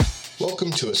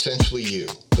Welcome to Essentially You,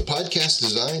 the podcast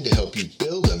designed to help you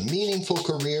build a meaningful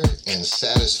career and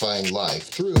satisfying life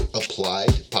through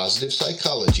applied positive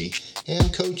psychology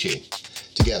and coaching.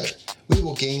 Together, we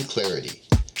will gain clarity,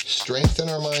 strengthen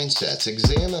our mindsets,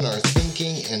 examine our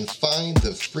thinking, and find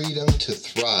the freedom to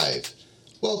thrive.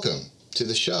 Welcome to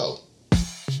the show.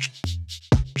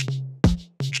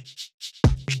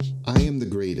 I am the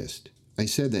greatest. I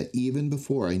said that even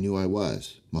before I knew I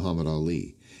was, Muhammad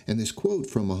Ali. And this quote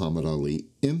from Muhammad Ali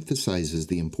emphasizes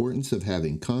the importance of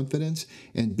having confidence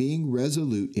and being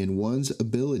resolute in one's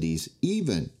abilities,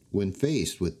 even when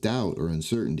faced with doubt or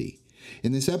uncertainty.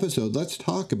 In this episode, let's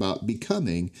talk about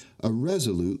becoming a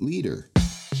resolute leader.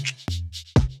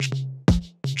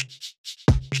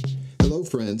 Hello,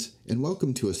 friends, and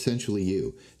welcome to Essentially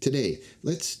You. Today,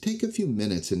 let's take a few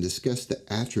minutes and discuss the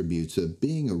attributes of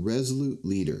being a resolute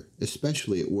leader,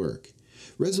 especially at work.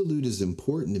 Resolute is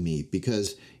important to me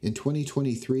because in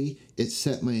 2023, it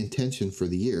set my intention for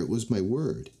the year. It was my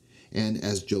word. And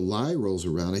as July rolls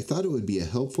around, I thought it would be a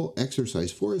helpful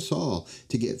exercise for us all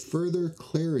to get further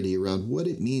clarity around what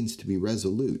it means to be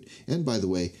resolute. And by the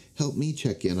way, help me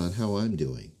check in on how I'm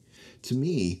doing. To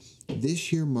me,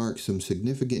 this year marks some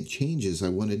significant changes I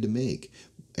wanted to make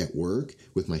at work,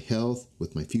 with my health,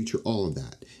 with my future, all of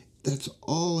that. That's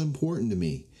all important to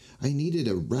me. I needed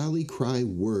a rally cry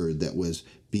word that was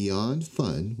beyond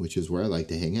fun, which is where I like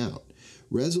to hang out.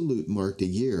 Resolute marked a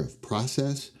year of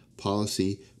process,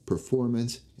 policy,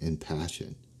 performance, and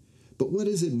passion. But what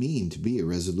does it mean to be a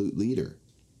resolute leader?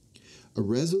 A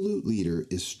resolute leader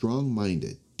is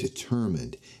strong-minded,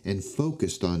 determined, and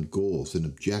focused on goals and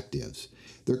objectives.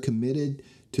 They're committed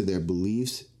to their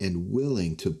beliefs and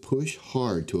willing to push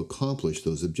hard to accomplish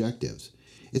those objectives.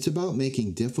 It's about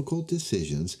making difficult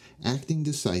decisions, acting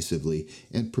decisively,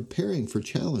 and preparing for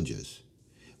challenges.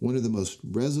 One of the most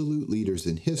resolute leaders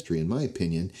in history, in my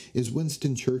opinion, is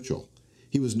Winston Churchill.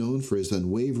 He was known for his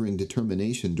unwavering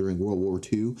determination during World War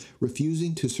II,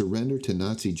 refusing to surrender to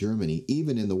Nazi Germany,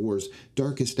 even in the war's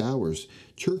darkest hours.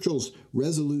 Churchill's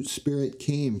resolute spirit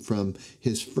came from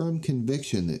his firm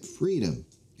conviction that freedom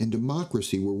and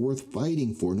democracy were worth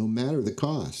fighting for no matter the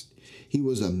cost. He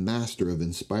was a master of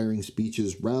inspiring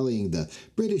speeches, rallying the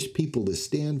British people to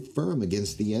stand firm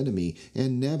against the enemy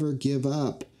and never give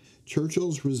up.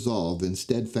 Churchill's resolve and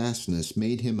steadfastness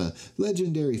made him a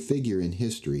legendary figure in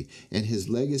history, and his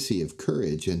legacy of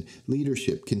courage and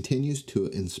leadership continues to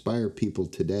inspire people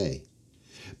today.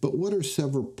 But what are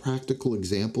several practical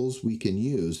examples we can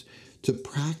use to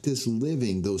practice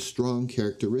living those strong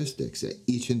characteristics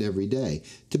each and every day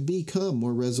to become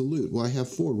more resolute? Well, I have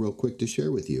 4 real quick to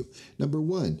share with you. Number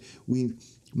 1, we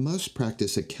must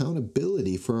practice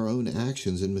accountability for our own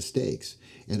actions and mistakes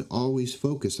and always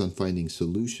focus on finding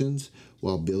solutions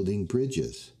while building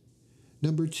bridges.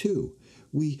 Number 2,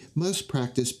 we must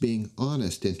practice being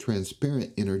honest and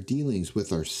transparent in our dealings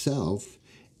with ourselves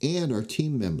and our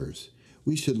team members.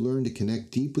 We should learn to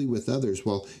connect deeply with others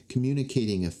while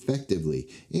communicating effectively,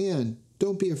 and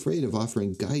don't be afraid of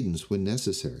offering guidance when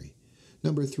necessary.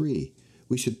 Number 3,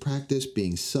 we should practice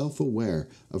being self-aware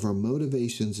of our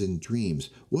motivations and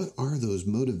dreams. What are those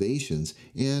motivations,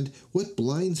 and what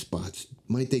blind spots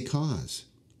might they cause?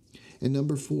 And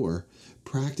number 4,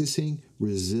 practicing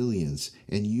resilience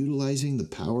and utilizing the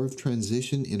power of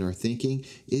transition in our thinking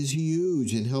is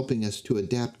huge in helping us to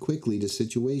adapt quickly to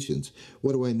situations.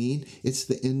 What do I mean? It's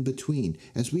the in-between.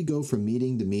 As we go from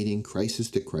meeting to meeting,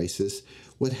 crisis to crisis,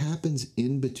 what happens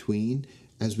in between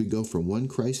as we go from one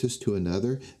crisis to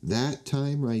another, that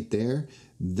time right there,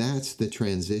 that's the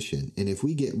transition. And if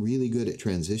we get really good at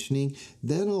transitioning,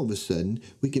 then all of a sudden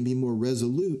we can be more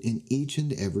resolute in each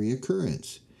and every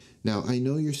occurrence. Now, I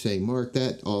know you're saying, Mark,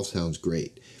 that all sounds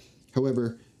great.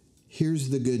 However, here's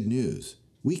the good news.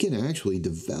 We can actually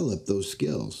develop those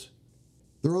skills.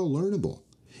 They're all learnable.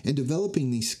 And developing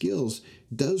these skills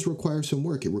does require some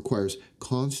work. It requires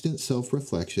constant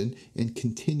self-reflection and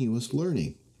continuous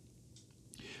learning.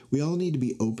 We all need to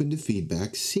be open to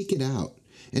feedback, seek it out,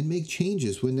 and make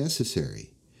changes when necessary.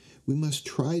 We must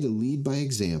try to lead by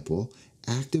example,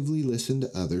 actively listen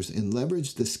to others, and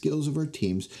leverage the skills of our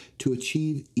teams to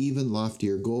achieve even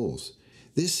loftier goals.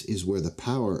 This is where the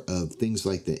power of things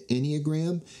like the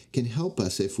Enneagram can help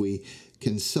us if we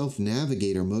can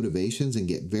self-navigate our motivations and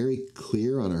get very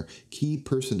clear on our key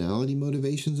personality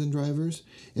motivations and drivers.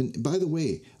 And by the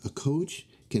way, a coach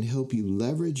can help you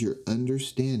leverage your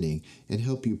understanding and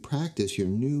help you practice your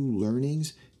new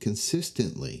learnings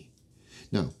consistently.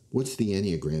 Now, what's the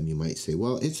Enneagram, you might say?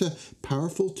 Well, it's a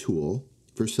powerful tool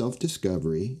for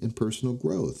self-discovery and personal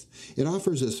growth. It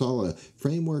offers us all a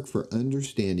framework for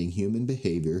understanding human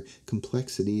behavior,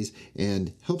 complexities,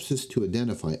 and helps us to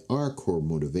identify our core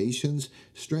motivations,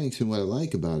 strengths, and what I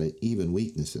like about it, even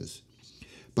weaknesses.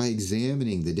 By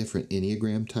examining the different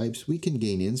Enneagram types, we can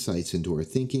gain insights into our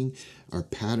thinking, our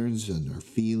patterns and our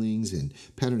feelings and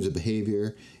patterns of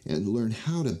behavior, and learn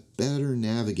how to better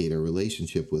navigate our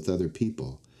relationship with other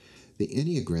people. The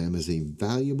Enneagram is a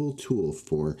valuable tool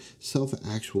for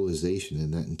self-actualization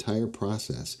in that entire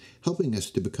process, helping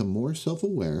us to become more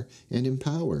self-aware and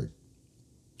empowered.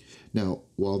 Now,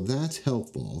 while that's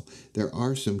helpful, there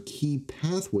are some key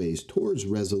pathways towards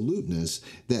resoluteness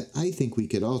that I think we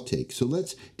could all take. So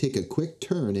let's take a quick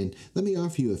turn and let me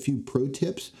offer you a few pro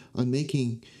tips on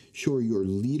making sure your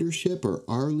leadership or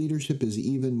our leadership is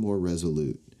even more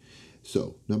resolute.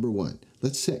 So, number one,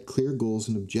 let's set clear goals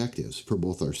and objectives for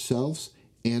both ourselves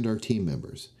and our team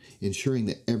members, ensuring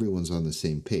that everyone's on the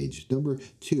same page. Number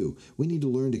two, we need to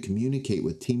learn to communicate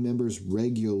with team members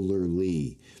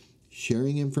regularly,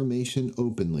 sharing information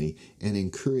openly, and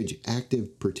encourage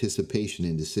active participation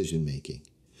in decision-making.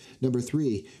 Number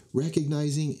three,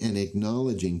 recognizing and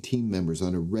acknowledging team members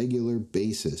on a regular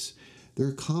basis. Their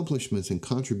accomplishments and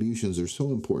contributions are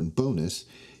so important. Bonus,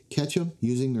 catch them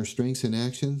using their strengths in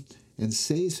action and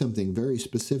say something very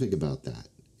specific about that.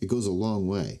 It goes a long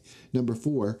way. Number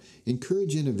four,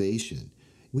 encourage innovation.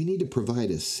 We need to provide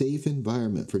a safe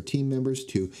environment for team members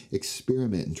to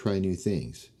experiment and try new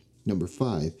things. Number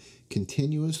five,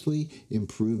 continuously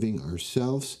improving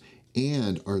ourselves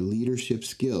and our leadership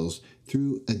skills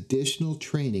through additional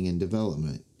training and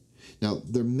development. Now,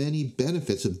 there are many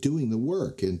benefits of doing the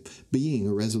work and being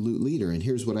a resolute leader, and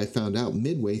here's what I found out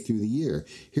midway through the year.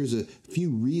 Here's a few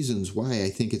reasons why I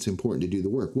think it's important to do the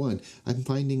work. One, I'm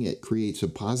finding it creates a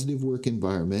positive work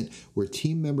environment where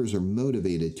team members are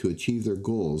motivated to achieve their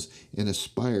goals and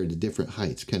aspire to different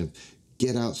heights, kind of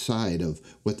get outside of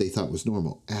what they thought was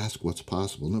normal. Ask what's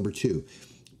possible. Number two,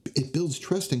 it builds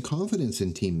trust and confidence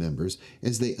in team members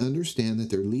as they understand that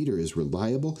their leader is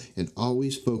reliable and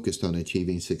always focused on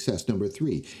achieving success. Number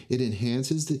three, it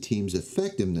enhances the team's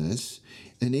effectiveness,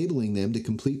 enabling them to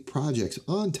complete projects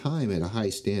on time at a high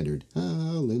standard.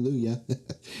 Hallelujah.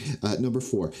 Number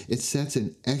four, it sets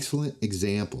an excellent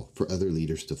example for other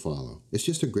leaders to follow. It's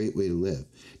just a great way to live.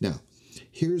 Now,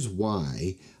 here's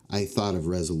why I thought of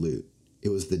Resolute. It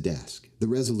was the desk, the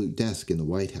Resolute desk in the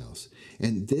White House.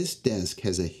 And this desk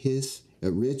has a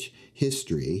rich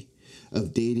history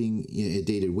of dating. It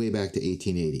dated way back to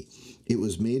 1880. It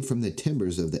was made from the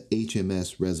timbers of the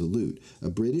HMS Resolute,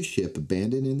 a British ship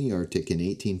abandoned in the Arctic in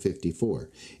 1854.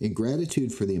 In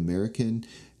gratitude for the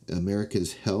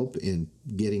America's help in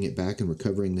getting it back and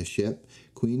recovering the ship,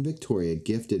 Queen Victoria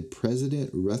gifted President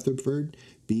Rutherford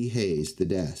B. Hayes the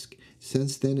desk.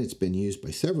 Since then, it's been used by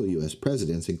several U.S.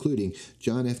 presidents, including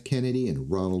John F. Kennedy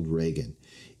and Ronald Reagan.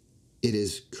 It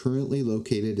is currently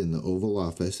located in the Oval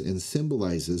Office and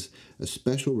symbolizes a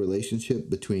special relationship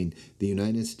between the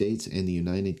United States and the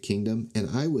United Kingdom, and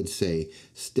I would say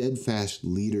steadfast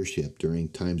leadership during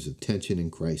times of tension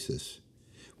and crisis.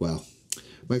 Well,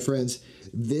 my friends,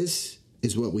 this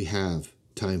is what we have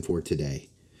time for today.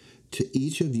 To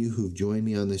each of you who've joined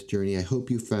me on this journey, I hope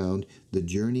you found the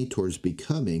journey towards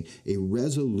becoming a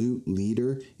resolute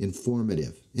leader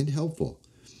informative and helpful.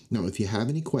 Now, if you have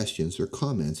any questions or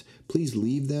comments, please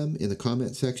leave them in the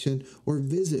comment section or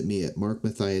visit me at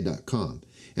markmathia.com.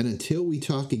 And until we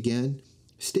talk again,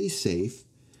 stay safe,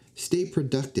 stay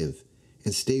productive,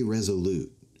 and stay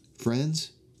resolute.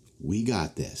 Friends, we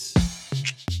got this.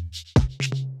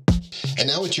 And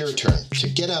now it's your turn to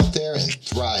get out there and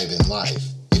thrive in life.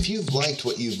 If you've liked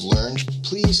what you've learned,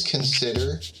 please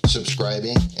consider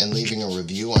subscribing and leaving a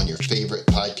review on your favorite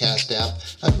podcast app.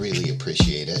 I'd really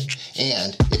appreciate it.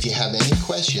 And if you have any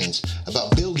questions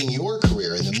about building your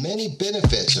career and the many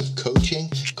benefits of coaching,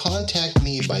 contact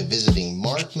me by visiting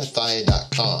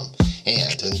markmathia.com.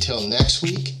 And until next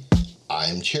week,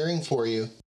 I'm cheering for you.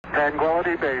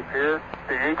 Tranquility Base here.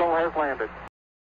 The Eagle has landed.